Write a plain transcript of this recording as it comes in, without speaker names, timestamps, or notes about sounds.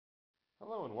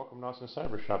Hello and welcome to Austin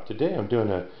Cyber Shop. Today I'm doing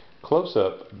a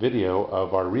close-up video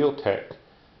of our Realtek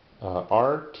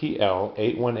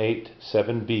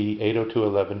RTL8187B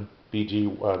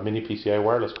 802.11b mini PCIe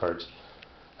wireless cards.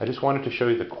 I just wanted to show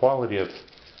you the quality of,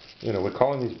 we're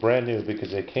calling these brand new because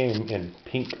they came in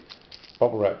pink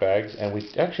bubble wrap bags, and we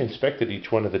actually inspected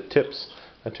each one of the tips.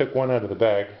 I took one out of the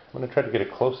bag. I'm going to try to get a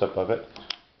close-up of it.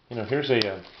 Here's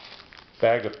a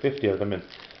bag of 50 of them, and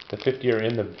the 50 are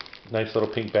in the nice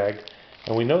little pink bag.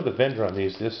 And we know the vendor on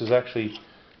these. It is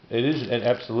an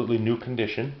absolutely new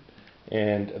condition,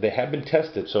 and they have been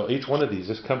tested. So each one of these,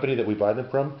 this company that we buy them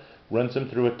from, runs them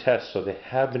through a test. So they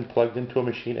have been plugged into a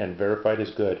machine and verified as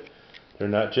good. They're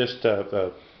not just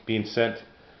being sent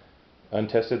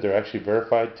untested. They're actually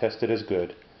verified, tested as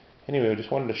good. Anyway, I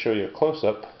just wanted to show you a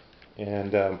close-up,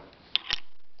 and you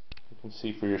can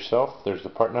see for yourself. There's the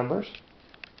part numbers,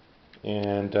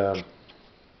 and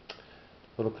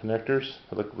little connectors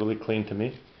that look really clean to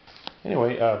me.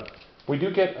 Anyway, we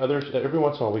do get others. Every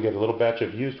once in a while we get a little batch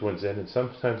of used ones in, and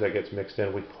sometimes that gets mixed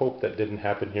in. We hope that didn't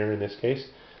happen here in this case,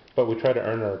 but we try to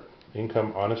earn our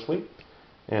income honestly.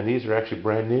 And these are actually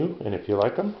brand new, and if you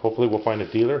like them, hopefully we'll find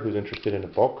a dealer who's interested in a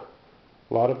bulk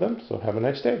lot of them. So have a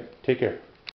nice day. Take care.